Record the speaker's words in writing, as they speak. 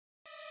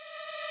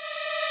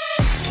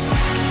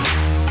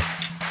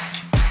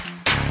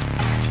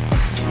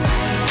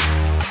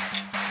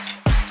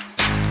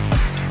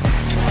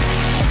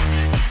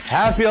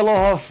Happy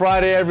Aloha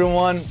Friday,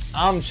 everyone.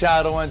 I'm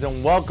Chad Owens,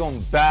 and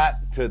welcome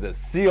back to the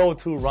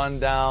CO2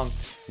 Rundown.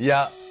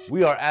 Yeah,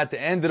 we are at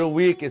the end of the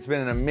week. It's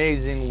been an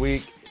amazing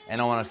week, and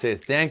I want to say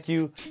thank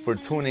you for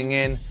tuning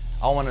in.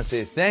 I want to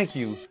say thank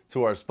you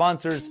to our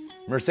sponsors,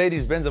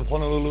 Mercedes-Benz of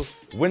Honolulu,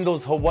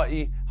 Windows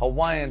Hawaii,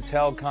 Hawaiian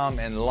Telecom,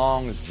 and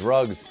Long's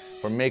Drugs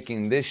for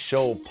making this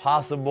show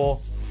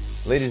possible.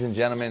 Ladies and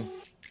gentlemen,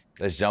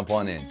 let's jump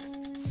on in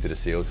to the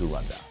CO2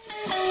 Rundown.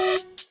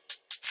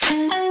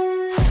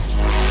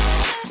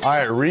 All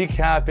right,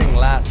 recapping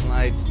last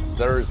night's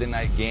Thursday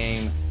night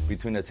game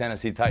between the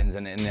Tennessee Titans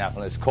and the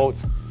Indianapolis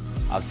Colts.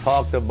 I've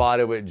talked about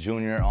it with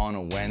Junior on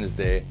a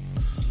Wednesday.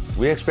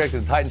 We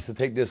expected the Titans to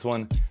take this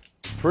one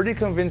pretty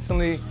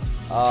convincingly,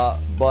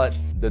 but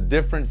the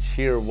difference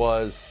here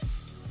was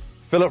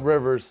Phillip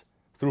Rivers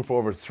threw for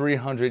over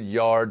 300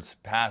 yards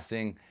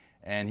passing,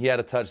 and he had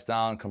a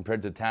touchdown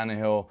compared to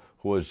Tannehill,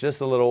 who was just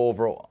a little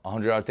over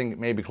 100. I think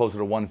maybe closer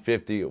to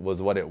 150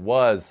 was what it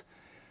was.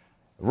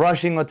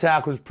 Rushing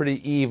attack was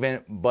pretty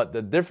even, but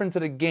the difference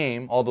of the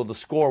game, although the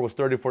score was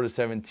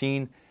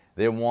 34-17,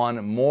 they won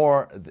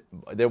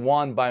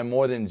by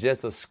more than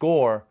just a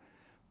score,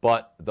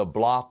 but the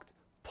blocked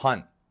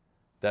punt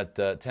that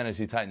the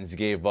Tennessee Titans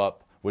gave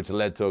up, which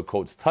led to a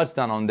Colts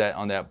touchdown on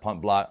that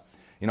punt block.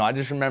 You know, I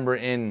just remember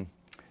in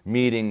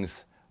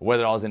meetings,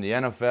 whether I was in the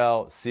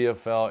NFL,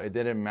 CFL, it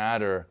didn't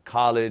matter,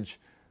 college,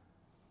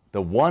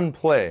 the one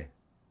play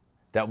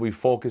that we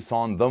focus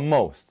on the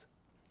most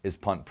is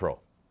punt pro.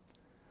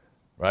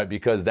 Right,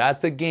 because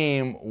that's a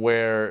game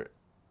where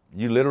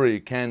you literally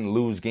can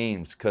lose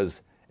games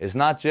because it's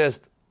not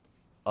just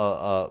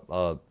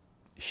a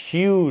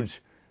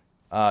huge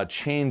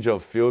change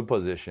of field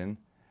position.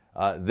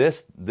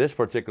 This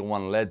particular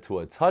one led to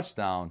a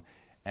touchdown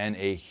and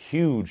a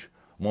huge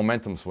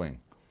momentum swing.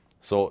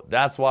 So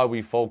that's why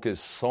we focus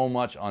so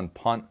much on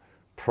punt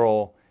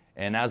pro.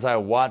 And as I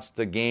watched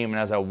the game and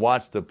as I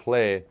watched the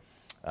play,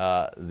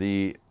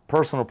 the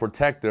personal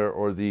protector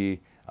or the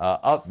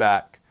up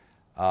back,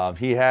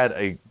 he had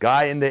a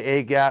guy in the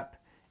A gap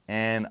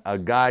and a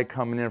guy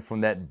coming in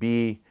from that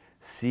B,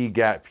 C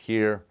gap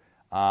here.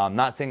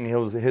 Not saying it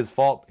was his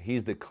fault.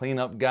 He's the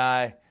cleanup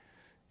guy.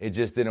 It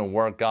just didn't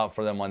work out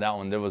for them on that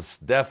one. There was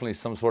definitely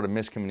some sort of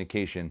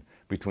miscommunication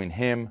between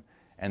him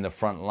and the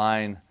front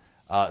line.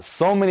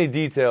 So many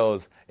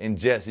details in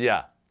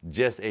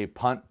just a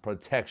punt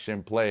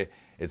protection play.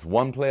 It's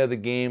one play of the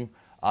game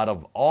out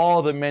of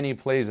all the many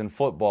plays in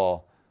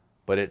football,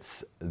 but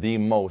it's the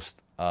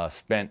most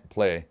spent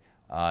play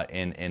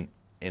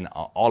in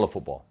all of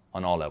football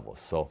on all levels.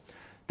 So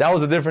that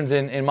was the difference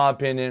in my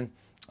opinion.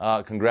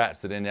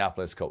 Congrats to the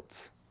Indianapolis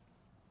Colts.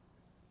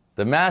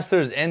 The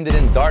Masters ended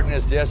in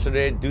darkness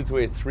yesterday due to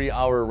a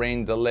 3-hour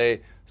rain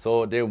delay,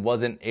 so they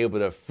wasn't able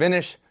to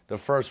finish the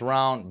first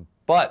round,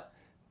 but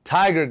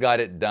Tiger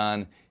got it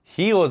done.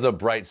 He was a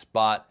bright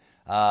spot.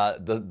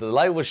 The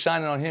light was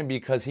shining on him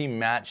because he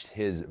matched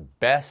his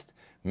best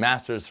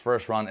Masters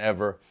first round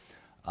ever.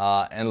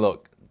 And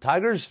look,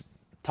 Tiger's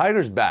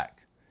back.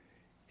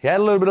 He got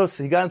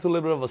into a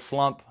little bit of a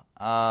slump,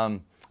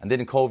 and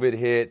then COVID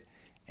hit,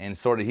 and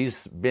sort of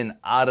he's been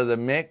out of the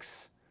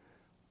mix.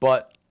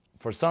 But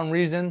for some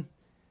reason,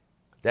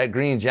 that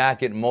green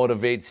jacket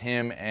motivates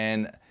him.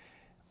 And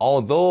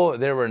although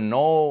there were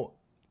no,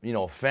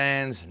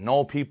 fans,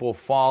 no people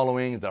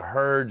following the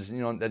herds,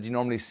 that you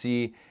normally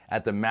see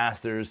at the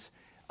Masters,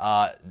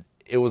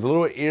 it was a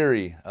little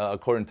eerie,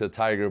 according to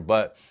Tiger,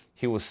 but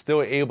he was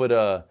still able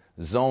to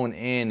zone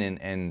in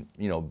and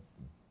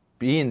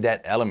be in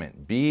that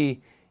element,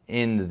 be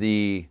in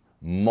the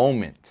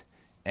moment,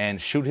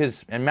 and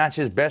match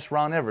his best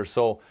round ever.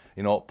 So,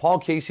 Paul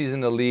Casey's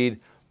in the lead,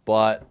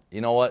 but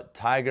you know what?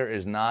 Tiger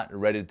is not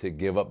ready to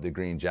give up the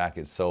green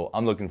jacket. So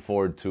I'm looking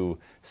forward to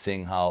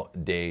seeing how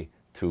day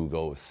 2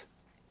 goes.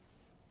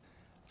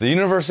 The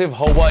University of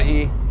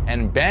Hawaii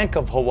and Bank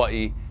of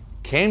Hawaii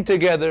came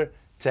together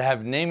to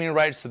have naming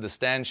rights to the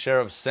Stan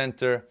Sheriff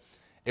Center.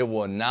 It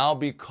will now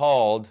be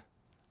called,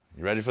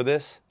 you ready for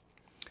this?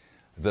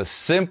 The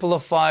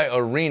Simplify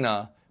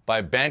Arena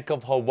by Bank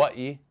of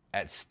Hawaii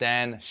at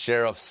Stan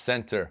Sheriff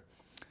Center.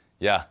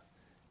 Yeah,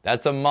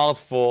 that's a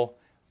mouthful,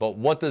 but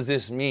what does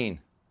this mean?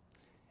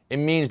 It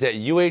means that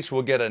UH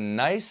will get a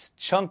nice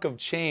chunk of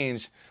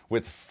change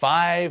with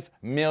 $5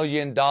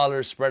 million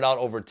spread out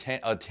over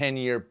a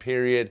 10-year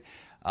period.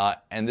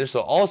 And this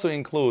will also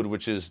include,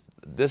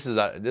 this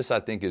I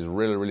think is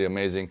really, really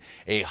amazing,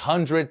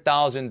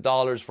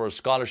 $100,000 for a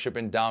scholarship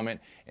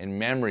endowment in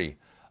memory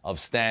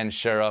of Stan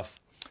Sheriff.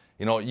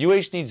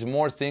 UH needs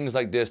more things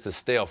like this to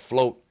stay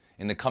afloat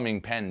in the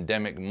coming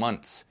pandemic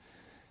months.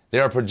 They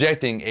are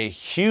projecting a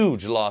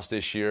huge loss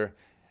this year,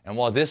 and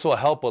while this will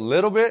help a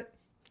little bit,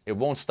 it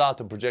won't stop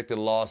the projected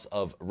loss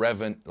of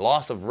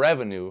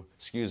revenue,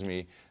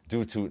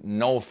 due to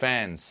no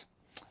fans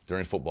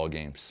during football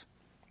games.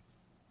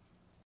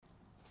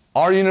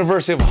 Our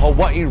University of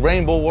Hawaii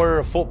Rainbow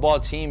Warrior football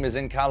team is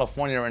in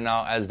California right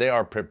now as they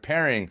are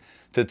preparing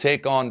to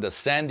take on the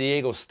San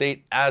Diego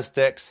State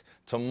Aztecs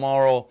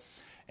tomorrow.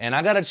 And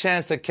I got a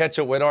chance to catch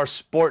up with our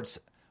sports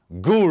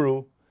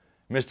guru,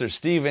 Mr.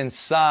 Steven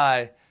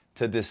Tsai,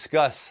 to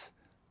discuss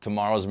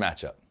tomorrow's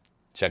matchup.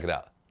 Check it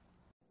out.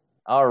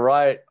 All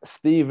right,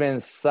 Steven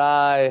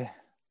Tsai,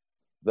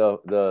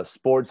 the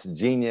sports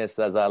genius,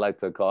 as I like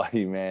to call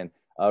you, man.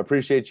 I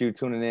appreciate you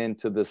tuning in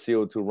to the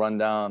CO2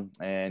 Rundown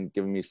and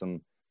giving me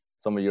some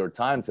of your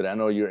time today. I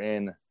know you're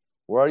in,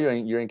 where are you?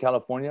 You're in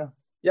California?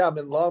 Yeah, I'm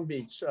in Long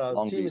Beach.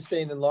 The team is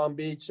staying in Long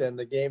Beach, and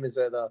the game is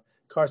at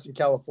Carson,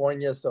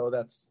 California. So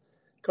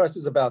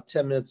Carson's about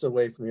 10 minutes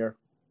away from here.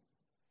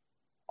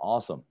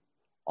 Awesome.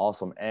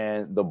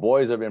 And the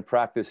boys have been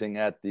practicing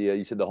at the,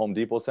 you said the Home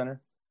Depot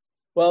Center?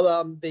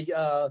 Well, they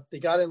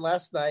got in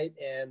last night,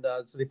 and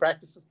so they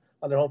practiced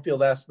on their home field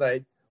last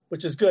night,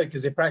 which is good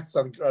because they practiced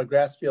on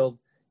grass field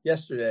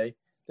yesterday.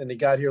 Then they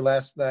got here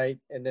last night,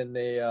 and then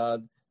they're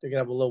gonna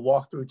have a little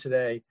walkthrough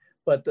today.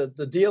 But the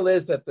deal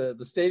is that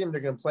the stadium they're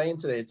gonna play in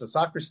today, it's a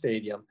soccer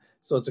stadium,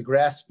 so it's a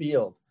grass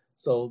field.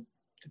 So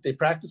if they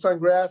practice on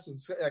grass,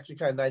 it's actually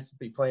kind of nice to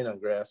be playing on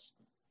grass.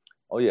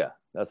 Oh yeah,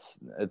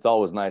 it's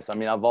always nice. I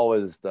mean, I've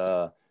always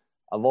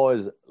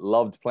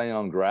loved playing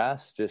on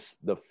grass,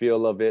 just the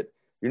feel of it.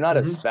 You're not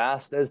as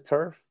fast as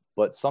turf,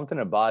 but something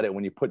about it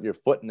when you put your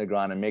foot in the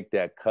ground and make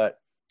that cut,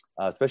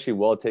 especially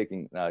well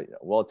taken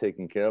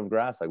care of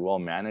grass, like well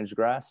managed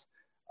grass,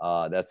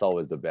 that's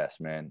always the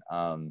best, man.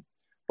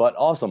 But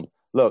awesome.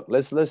 Look,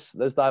 let's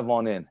dive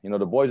on in. You know,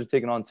 the boys are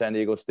taking on San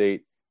Diego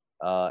State,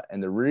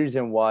 and the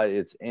reason why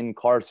it's in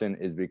Carson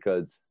is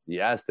because the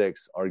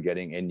Aztecs are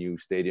getting a new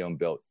stadium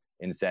built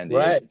in San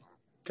Diego. Right.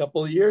 A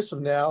couple of years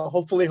from now,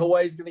 hopefully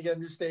Hawaii's going to get a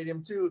new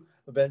stadium too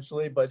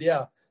eventually. But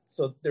yeah,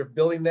 so they're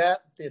building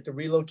that. They have to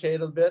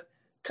relocate a bit,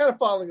 kind of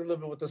following a little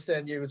bit what the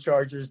San Diego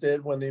Chargers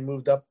did when they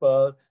moved up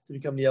to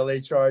become the LA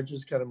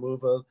Chargers, kind of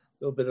move a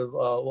little bit of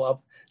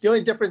up. The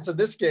only difference in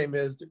this game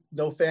is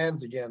no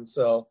fans again.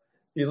 So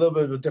be a little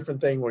bit of a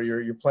different thing where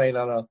you're playing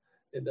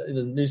in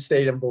a new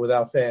stadium but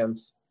without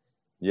fans.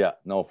 Yeah,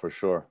 no, for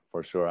sure.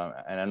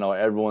 And I know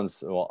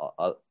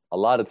a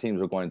lot of teams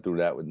are going through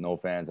that with no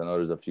fans. I know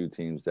there's a few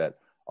teams that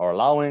are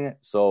allowing it.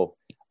 So,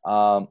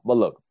 but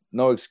look,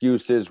 no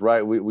excuses,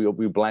 right?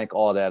 We blank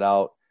all that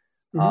out.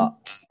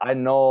 I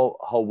know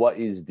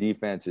Hawaii's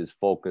defense is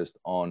focused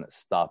on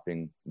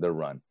stopping the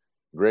run.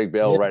 Greg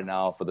Bell right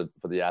now for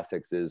the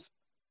Aztecs is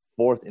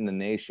 4th in the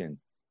nation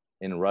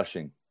in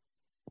rushing.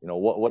 You know,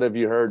 what have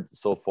you heard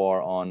so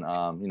far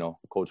on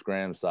Coach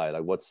Graham's side?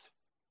 Like what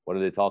are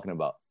they talking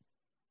about?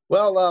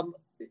 Well,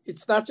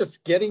 it's not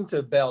just getting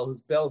to Bell.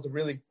 Bell's a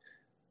really,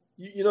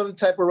 the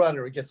type of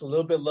runner. It gets a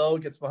little bit low,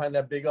 gets behind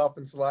that big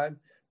offensive line,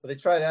 but they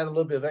try to add a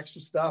little bit of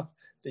extra stuff.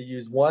 They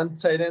use one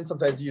tight end.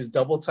 Sometimes they use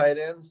double tight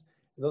ends.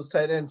 And those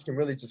tight ends can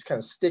really just kind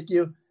of stick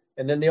you.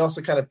 And then they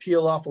also kind of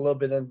peel off a little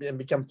bit and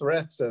become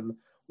threats. And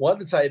one of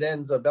the tight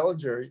ends,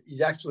 Bellinger,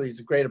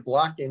 he's great at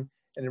blocking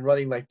and in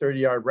running like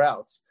 30-yard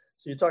routes.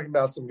 So you're talking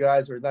about some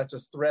guys who are not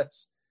just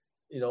threats,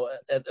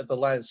 at the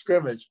line of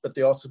scrimmage, but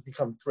they also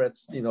become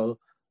threats,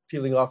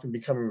 peeling off and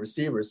becoming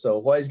receivers. So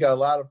Hawaii's got a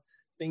lot of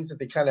things that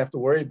they kind of have to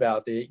worry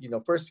about. They,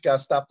 first got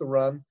to stop the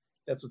run.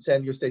 That's what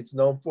San Diego State's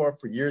known for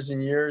years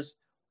and years,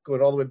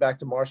 going all the way back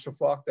to Marshall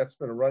Faulk. That's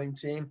been a running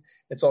team.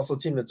 It's also a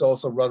team that's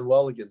also run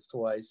well against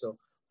Hawaii. So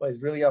Hawaii's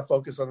really got to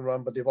focus on the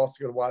run, but they've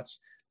also got to watch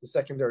the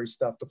secondary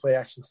stuff, the play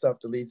action stuff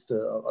that leads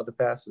to other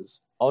passes.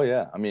 Oh,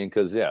 yeah. I mean,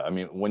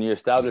 when you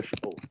establish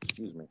 – oh,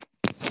 excuse me.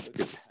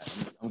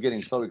 I'm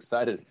getting so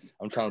excited.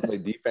 I'm trying to play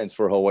defense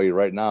for Hawaii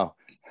right now,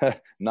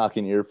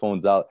 knocking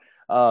earphones out.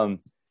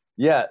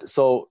 Yeah,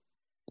 so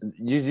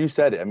you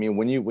said it. I mean,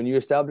 when you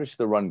establish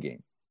the run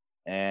game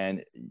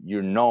and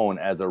you're known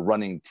as a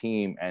running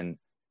team and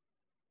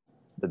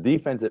the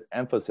defensive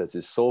emphasis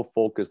is so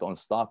focused on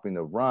stopping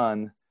the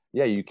run,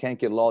 yeah, you can't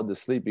get lulled to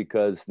sleep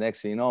because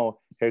next thing you know,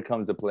 here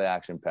comes the play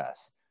action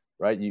pass,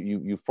 right?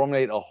 You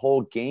formulate a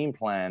whole game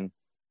plan,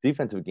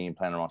 defensive game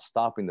plan around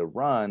stopping the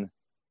run,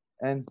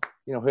 and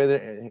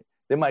here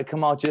they might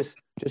come out just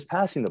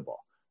passing the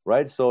ball,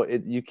 right? So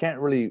you can't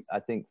really,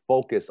 I think,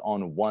 focus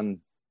on one,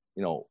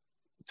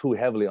 too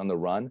heavily on the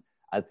run.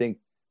 I think,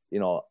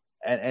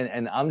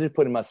 and I'm just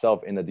putting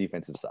myself in the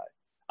defensive side.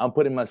 I'm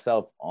putting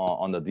myself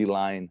on the D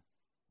line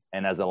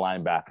and as a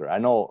linebacker. I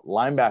know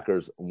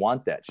linebackers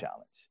want that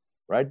challenge,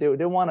 right?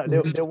 They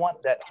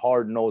want that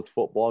hard-nosed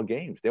football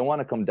games. They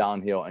want to come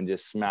downhill and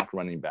just smack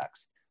running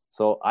backs.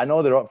 So I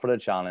know they're up for the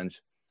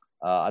challenge.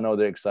 I know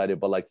they're excited,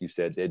 but like you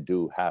said, they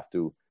do have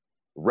to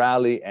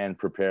rally and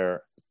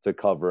prepare to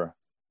cover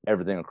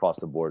everything across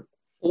the board.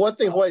 Well, one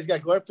thing Hawaii's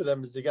got going for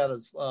them is they got a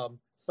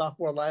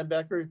sophomore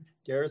linebacker,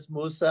 Darius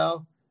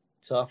Musau,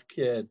 tough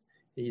kid.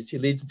 He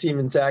leads the team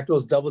in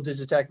tackles,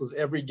 double-digit tackles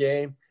every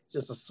game.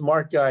 Just a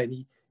smart guy, and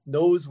he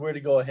knows where to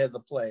go ahead of the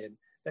play. And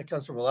that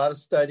comes from a lot of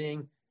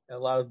studying and a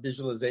lot of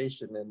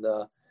visualization. And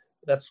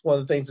that's one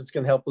of the things that's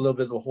going to help a little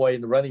bit of Hawaii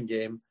in the running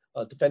game,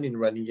 defending the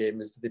running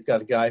game, is that they've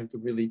got a guy who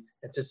can really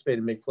anticipate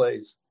and make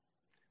plays.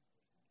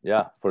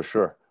 Yeah, for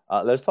sure.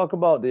 Let's talk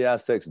about the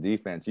Aztecs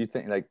defense. You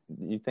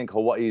think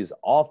Hawaii's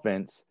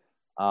offense,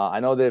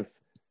 I know they've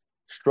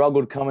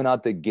struggled coming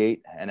out the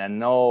gate, and I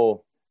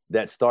know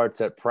that starts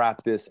at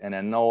practice, and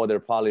I know they're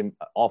probably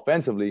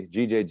offensively,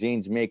 GJ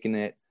Jean's making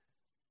it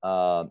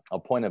a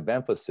point of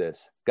emphasis.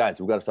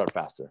 Guys, we got to start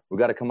faster. We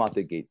got to come out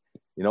the gate,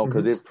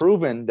 because they've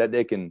proven that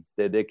they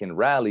can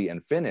rally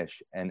and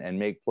finish and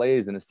make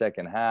plays in the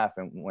second half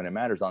and when it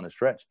matters on the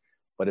stretch.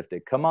 But if they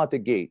come out the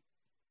gate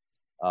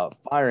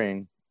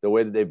firing the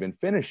way that they've been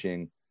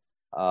finishing,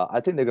 I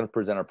think they're going to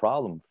present a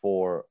problem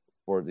for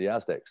the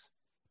Aztecs.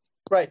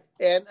 Right,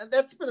 and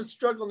that's been a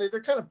struggle.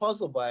 They're kind of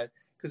puzzled by it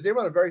because they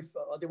want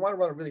to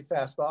run a really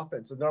fast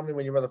offense. And normally,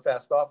 when you run a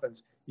fast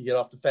offense, you get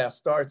off to fast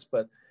starts.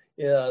 But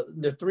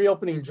their 3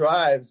 opening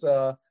drives,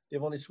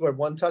 they've only scored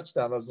 1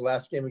 touchdown. That was the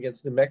last game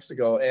against New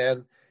Mexico.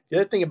 And the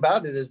other thing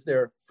about it is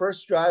their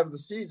first drive of the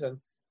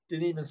season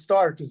didn't even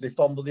start because they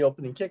fumbled the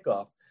opening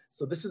kickoff.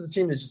 So this is a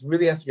team that just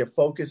really has to get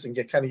focused and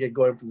get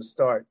going from the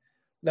start.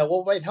 Now,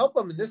 what might help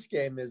them in this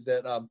game is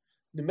that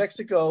New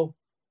Mexico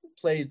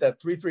played that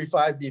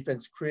 3-3-5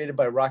 defense created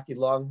by Rocky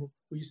Long,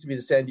 who used to be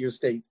the San Diego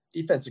State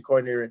defensive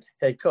coordinator and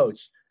head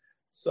coach.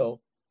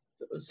 So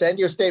San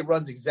Diego State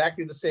runs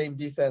exactly the same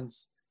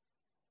defense,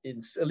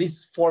 in at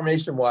least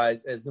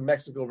formation-wise, as New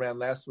Mexico ran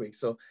last week.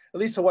 So at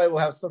least Hawaii will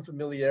have some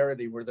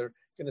familiarity where they're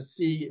going to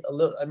see a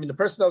little. I mean, the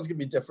personnel is going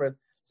to be different.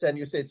 San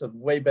Diego State's a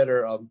way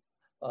better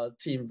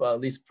team, at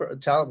least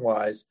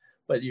talent-wise.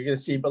 But you're going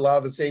to see a lot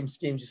of the same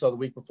schemes you saw the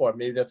week before.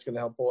 Maybe that's going to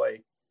help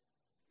Hawaii.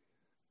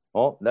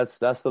 Well, that's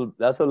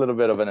a little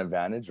bit of an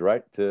advantage,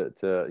 right? To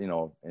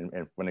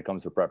when it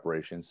comes to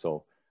preparation.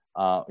 So,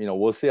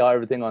 we'll see how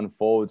everything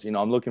unfolds.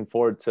 I'm looking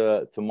forward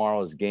to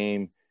tomorrow's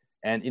game,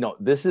 and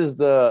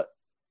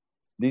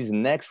these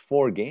next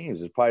 4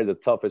 games is probably the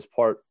toughest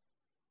part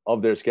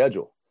of their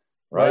schedule,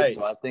 right?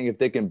 So I think if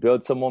they can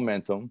build some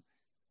momentum,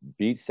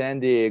 beat San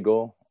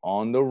Diego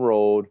on the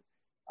road,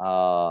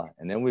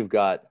 and then we've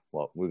got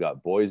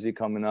Boise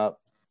coming up.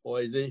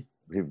 Boise.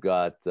 We've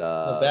got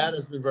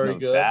Nevada's been very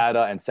good.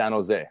 Nevada and San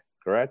Jose,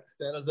 correct?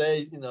 San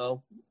Jose,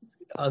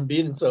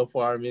 unbeaten so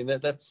far. I mean,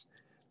 that's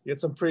you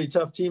got some pretty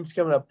tough teams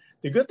coming up.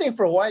 The good thing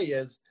for Hawaii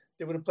is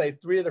they would have played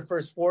 3 of their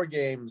first 4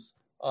 games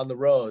on the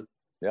road.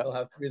 Yeah. They'll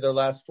have 3 of their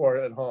last 4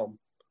 at home.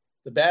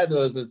 The bad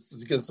news is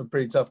it's against some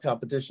pretty tough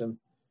competition.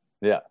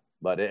 Yeah,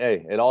 but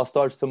hey, it all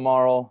starts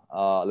tomorrow.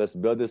 Let's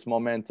build this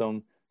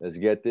momentum. Let's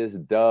get this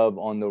dub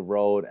on the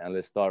road, and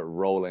let's start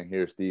rolling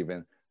here,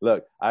 Steven.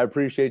 Look, I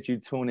appreciate you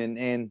tuning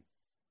in.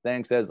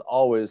 Thanks, as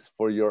always,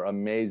 for your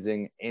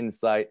amazing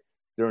insight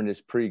during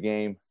this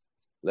pregame.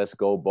 Let's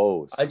go,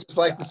 Bows. I just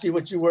like to see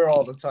what you wear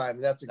all the time.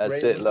 That's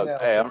great. It. Look,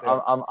 hey,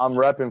 I'm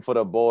repping for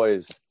the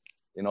boys.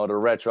 The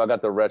retro. I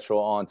got the retro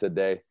on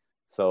today.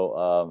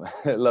 So,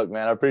 look,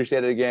 man, I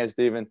appreciate it again,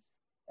 Steven.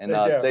 And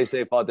stay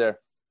safe out there.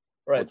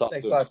 Right.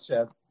 Thanks a lot,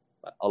 Chad.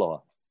 Aloha.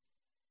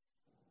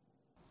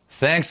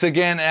 Thanks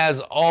again, as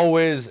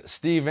always,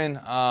 Steven.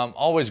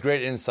 Always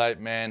great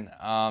insight, man.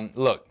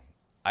 Look,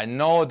 I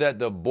know that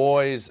the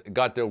boys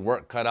got their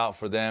work cut out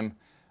for them,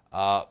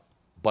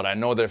 but I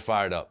know they're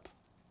fired up.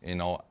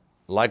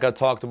 Like I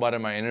talked about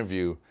in my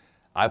interview,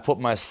 I'm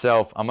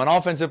an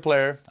offensive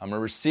player, I'm a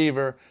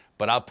receiver,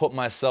 but I put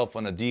myself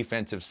on the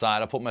defensive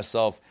side. I put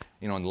myself,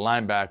 in the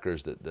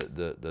linebackers,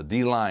 the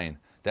D-line,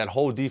 that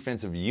whole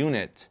defensive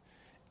unit.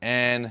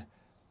 And,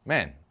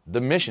 man,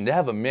 they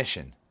have a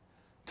mission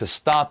to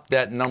stop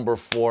that number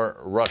 4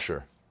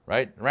 rusher,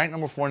 right? Ranked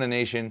number 4 in the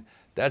nation.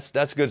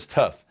 That's good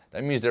stuff.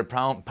 That means they're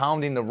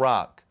pounding the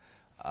rock.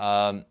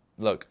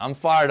 Look, I'm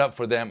fired up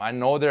for them. I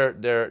know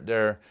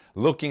they're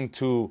looking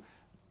to,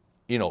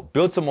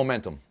 build some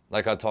momentum,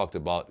 like I talked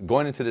about,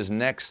 going into this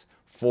next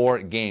 4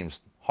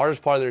 games.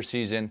 Hardest part of their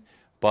season.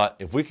 But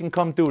if we can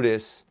come through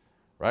this,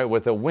 right,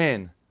 with a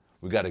win,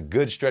 we got a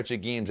good stretch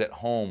of games at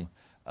home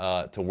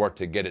to work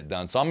to get it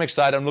done. So I'm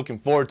excited. I'm looking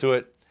forward to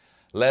it.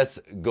 Let's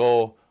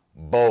go,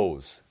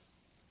 Bows.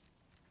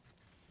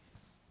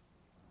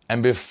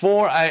 And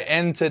before I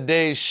end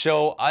today's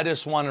show, I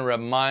just want to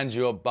remind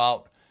you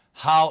about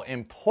how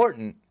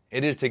important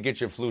it is to get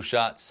your flu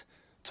shots.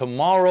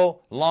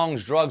 Tomorrow,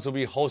 Long's Drugs will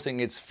be hosting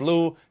its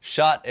Flu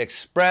Shot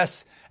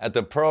Express at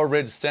the Pearl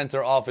Ridge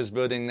Center office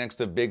building next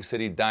to Big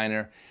City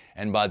Diner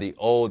and by the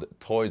old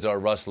Toys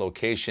R Us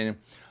location.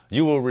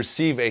 You will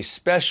receive a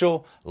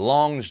special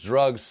Long's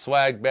Drugs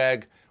swag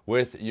bag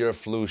with your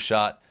flu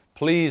shot.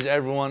 Please,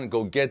 everyone,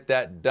 go get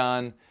that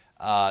done.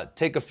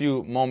 Take a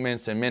few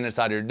moments and minutes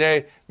out of your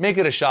day. Make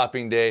it a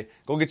shopping day.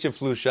 Go get your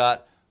flu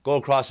shot. Go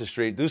across the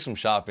street. Do some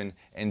shopping.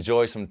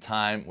 Enjoy some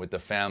time with the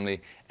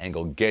family. And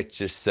go get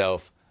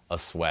yourself a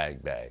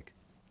swag bag.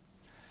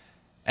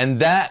 And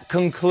that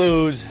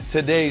concludes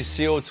today's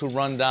CO2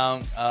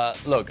 Rundown.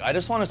 Look, I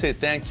just want to say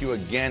thank you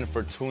again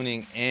for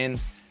tuning in.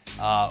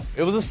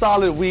 It was a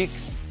solid week.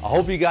 I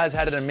hope you guys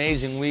had an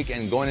amazing week.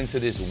 And going into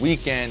this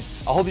weekend,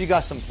 I hope you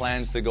got some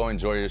plans to go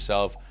enjoy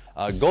yourself.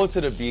 Go to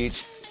the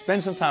beach.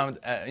 Spend some time,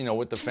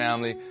 with the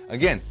family.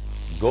 Again,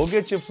 go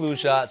get your flu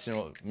shots.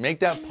 Make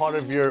that part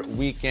of your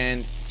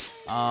weekend,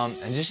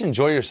 and just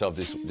enjoy yourself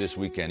this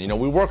weekend.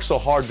 We work so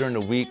hard during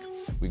the week.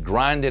 We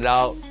grind it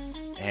out,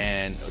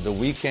 and the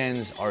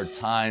weekends are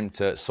time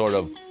to sort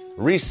of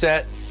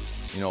reset,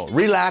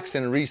 relax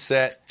and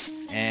reset,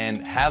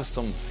 and have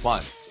some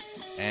fun.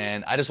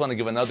 And I just want to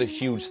give another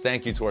huge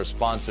thank you to our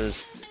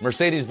sponsors,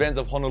 Mercedes-Benz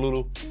of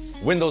Honolulu,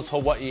 Windows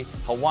Hawaii,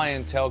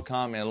 Hawaiian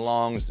Telecom, and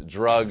Long's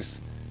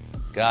Drugs.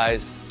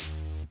 Guys,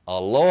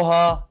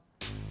 aloha.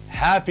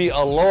 Happy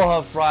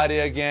Aloha Friday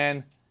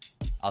again.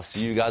 I'll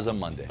see you guys on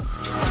Monday.